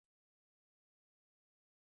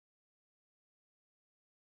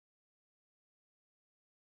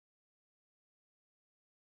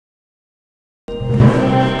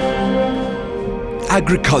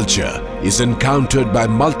Agriculture is encountered by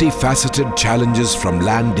multifaceted challenges from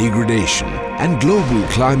land degradation and global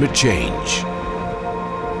climate change.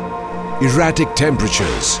 Erratic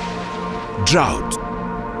temperatures, drought,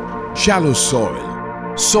 shallow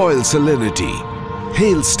soil, soil salinity,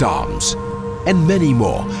 hailstorms, and many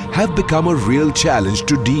more have become a real challenge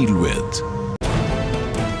to deal with.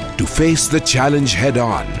 To face the challenge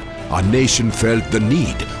head-on, our nation felt the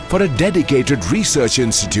need for a dedicated research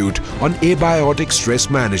institute on abiotic stress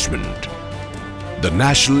management. The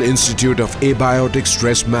National Institute of Abiotic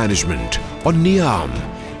Stress Management, or NIAM,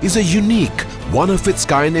 is a unique,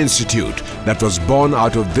 one-of-its-kind institute that was born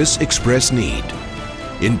out of this express need.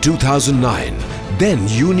 In 2009, then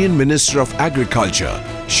Union Minister of Agriculture,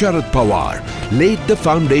 Sharad Pawar, laid the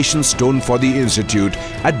foundation stone for the institute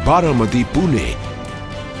at Baramati, Pune.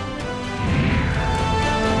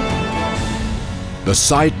 The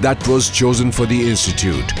site that was chosen for the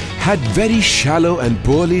institute had very shallow and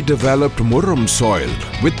poorly developed Murrum soil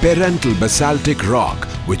with parental basaltic rock,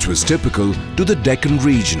 which was typical to the Deccan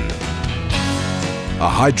region. A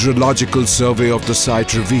hydrological survey of the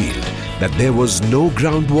site revealed that there was no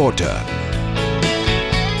groundwater.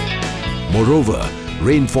 Moreover,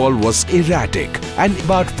 rainfall was erratic and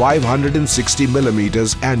about 560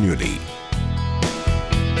 millimeters annually.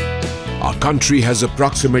 Our country has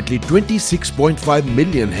approximately 26.5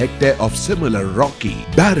 million hectares of similar rocky,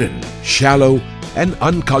 barren, shallow and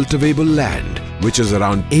uncultivable land, which is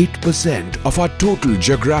around 8% of our total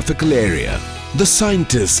geographical area. The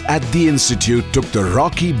scientists at the institute took the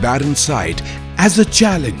rocky, barren site as a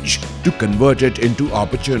challenge to convert it into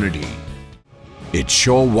opportunity. It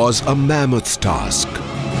sure was a mammoth task.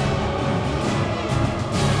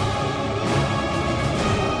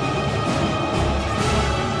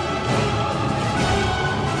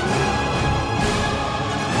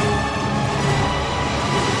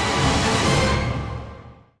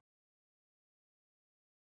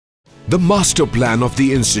 The master plan of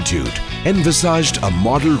the institute envisaged a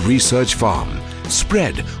model research farm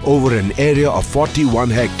spread over an area of 41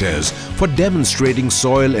 hectares for demonstrating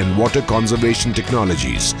soil and water conservation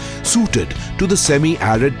technologies suited to the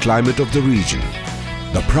semi-arid climate of the region.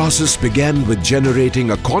 The process began with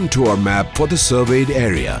generating a contour map for the surveyed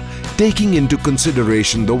area, taking into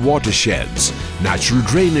consideration the watersheds, natural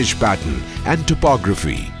drainage pattern and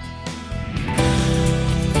topography.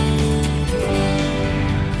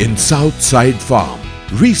 In South Side Farm,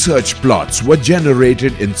 research plots were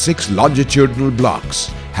generated in 6 longitudinal blocks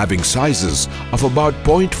having sizes of about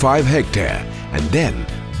 0.5 hectare and then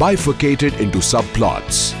bifurcated into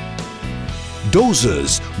subplots.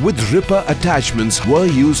 Dozers with ripper attachments were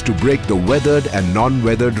used to break the weathered and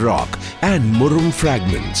non-weathered rock and Murrum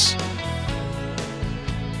fragments.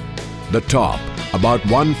 The top, about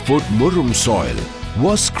 1 foot Murrum soil,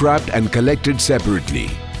 was scrapped and collected separately.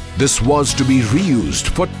 This was to be reused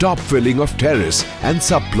for top filling of terrace and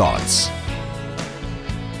subplots.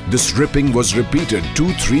 This ripping was repeated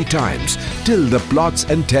 2-3 times till the plots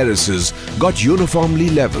and terraces got uniformly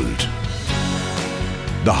leveled.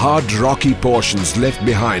 The hard rocky portions left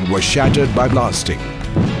behind were shattered by blasting.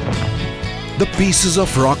 The pieces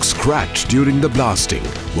of rock scratched during the blasting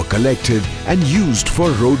were collected and used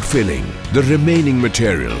for road filling. The remaining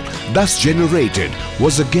material thus generated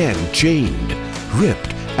was again chained, ripped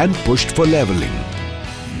and pushed for leveling.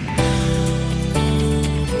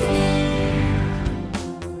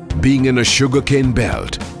 Being in a sugarcane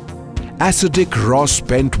belt, acidic raw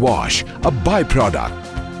spent wash, a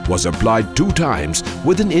byproduct, was applied 2 times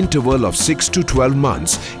with an interval of 6 to 12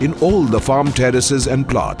 months in all the farm terraces and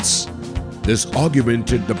plots. This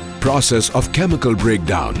augmented the process of chemical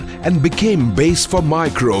breakdown and became base for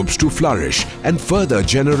microbes to flourish and further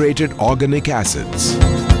generated organic acids.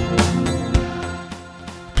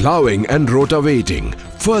 Ploughing and rotavating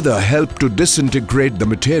further helped to disintegrate the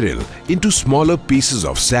material into smaller pieces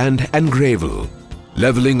of sand and gravel.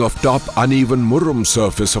 Leveling of top uneven Murrum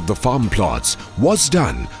surface of the farm plots was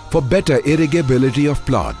done for better irrigability of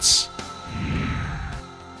plots.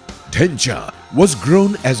 Thencha was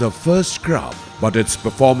grown as a first crop, but its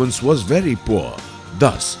performance was very poor.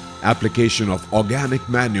 Thus, application of organic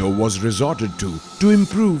manure was resorted to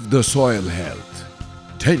improve the soil health.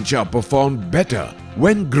 Thencha performed better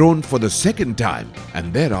when grown for the second time,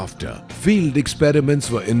 and thereafter field experiments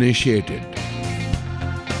were initiated.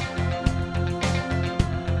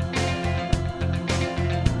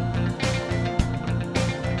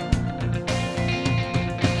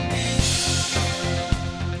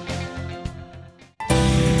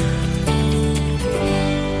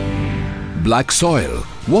 Black soil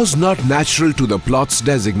was not natural to the plots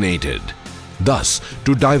designated. thus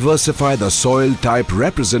to diversify the soil type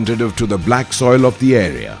representative to the black soil of the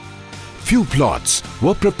area. Few plots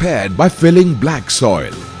were prepared by filling black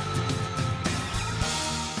soil.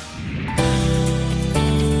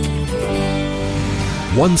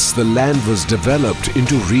 Once the land was developed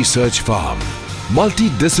into research farm,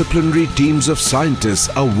 multidisciplinary teams of scientists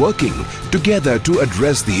are working together to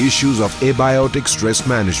address the issues of abiotic stress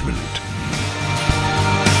management.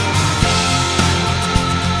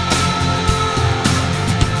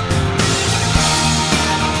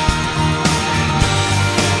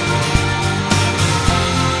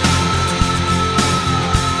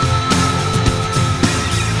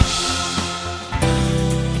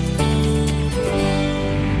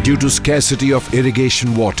 Due to scarcity of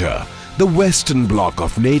irrigation water, the western block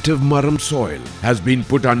of native Murum soil has been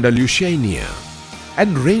put under Leucaena,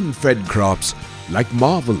 and rain-fed crops like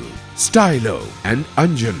marvel, stylo and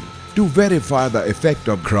anjan to verify the effect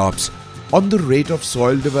of crops on the rate of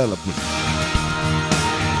soil development.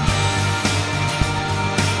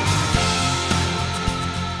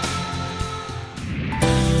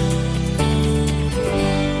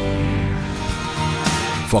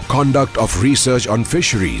 For conduct of research on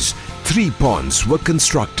fisheries, 3 ponds were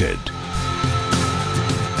constructed.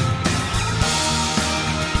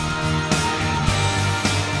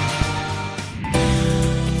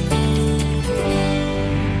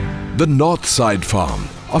 The north side farm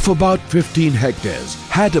of about 15 hectares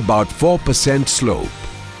had about 4% slope.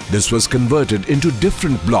 This was converted into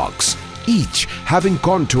different blocks, each having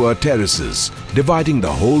contour terraces, dividing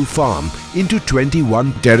the whole farm into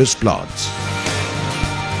 21 terrace plots.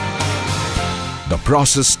 The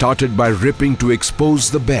process started by ripping to expose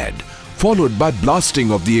the bed, followed by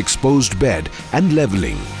blasting of the exposed bed and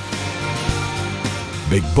leveling.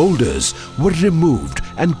 Big boulders were removed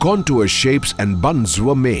and contour shapes and bunds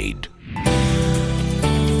were made.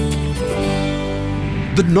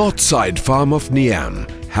 The north side farm of Niam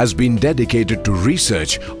has been dedicated to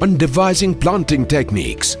research on devising planting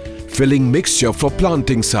techniques, filling mixture for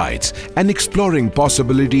planting sites and exploring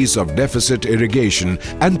possibilities of deficit irrigation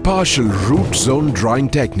and partial root zone drying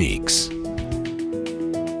techniques.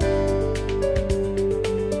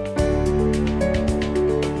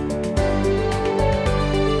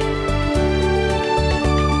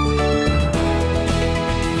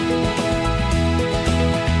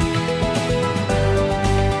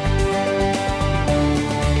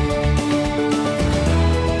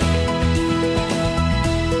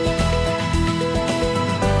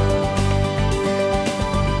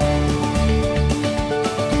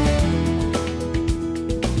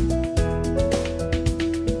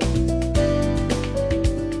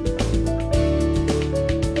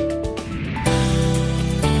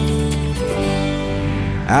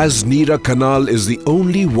 As Neera Canal is the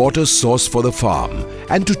only water source for the farm,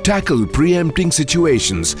 and to tackle preempting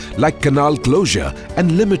situations like canal closure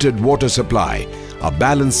and limited water supply, a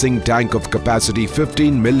balancing tank of capacity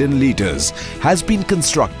 15 million litres has been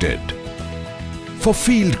constructed. For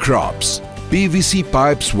field crops, PVC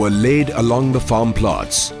pipes were laid along the farm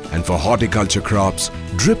plots, and for horticulture crops,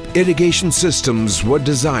 drip irrigation systems were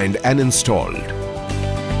designed and installed.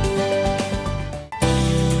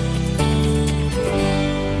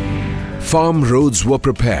 Farm roads were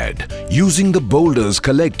prepared using the boulders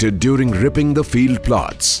collected during ripping the field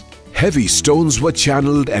plots. Heavy stones were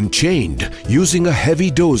channeled and chained using a heavy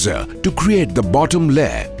dozer to create the bottom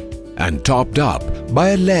layer and topped up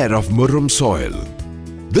by a layer of Murum soil.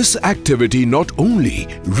 This activity not only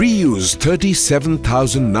reused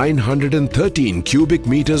 37,913 cubic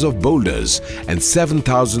meters of boulders and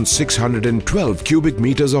 7,612 cubic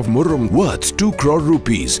meters of Murum worth 2 crore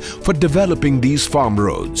rupees for developing these farm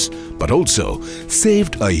roads, but also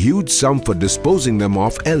saved a huge sum for disposing them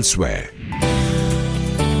off elsewhere.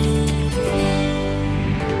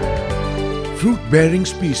 Fruit-bearing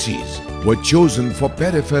species were chosen for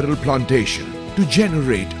peripheral plantation to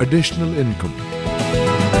generate additional income.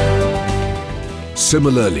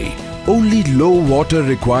 Similarly, only low water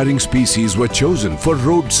requiring species were chosen for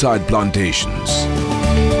roadside plantations.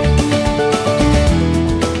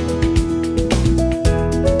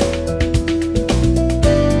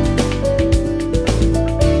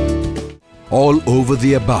 All over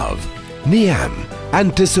the above, Niam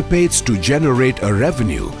anticipates to generate a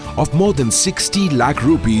revenue of more than 60 lakh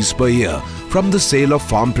rupees per year from the sale of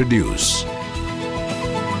farm produce.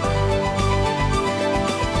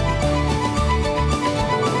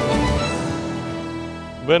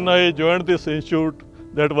 When I joined this institute,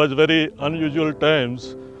 that was very unusual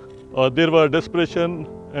times. There was desperation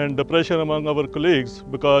and depression among our colleagues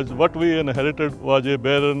because what we inherited was a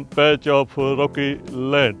barren patch of rocky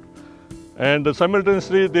land. And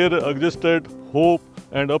simultaneously there existed hope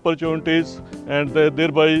and opportunities, and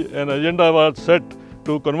thereby an agenda was set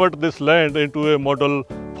to convert this land into a model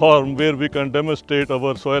farm where we can demonstrate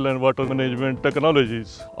our soil and water management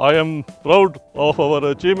technologies. I am proud of our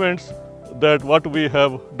achievements, that what we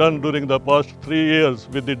have done during the past 3 years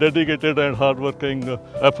with the dedicated and hard-working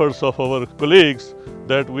efforts of our colleagues,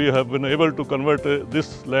 that we have been able to convert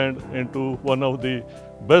this land into one of the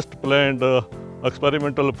best planned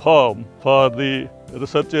experimental farm for the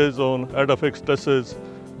researches on Abiotic tests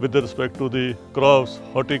with respect to the crops,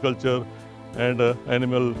 horticulture and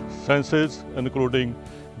animal sciences, including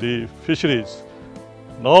the fisheries.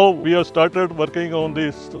 Now we have started working on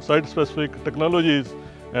these site-specific technologies,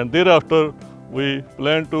 and thereafter we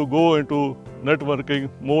plan to go into networking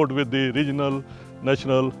mode with the regional,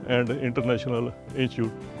 national and international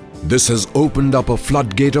institute. This has opened up a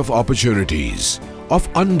floodgate of opportunities, of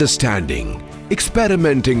understanding,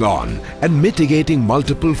 experimenting on and mitigating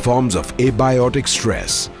multiple forms of abiotic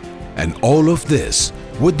stress. And all of this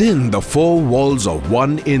within the four walls of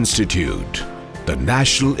one institute, the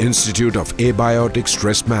National Institute of Abiotic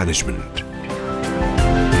Stress Management.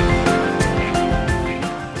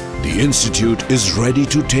 The institute is ready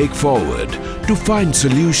to take forward to find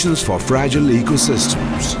solutions for fragile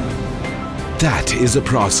ecosystems. That is a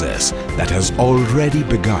process that has already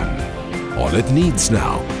begun. All it needs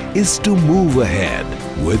now is to move ahead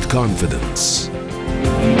with confidence.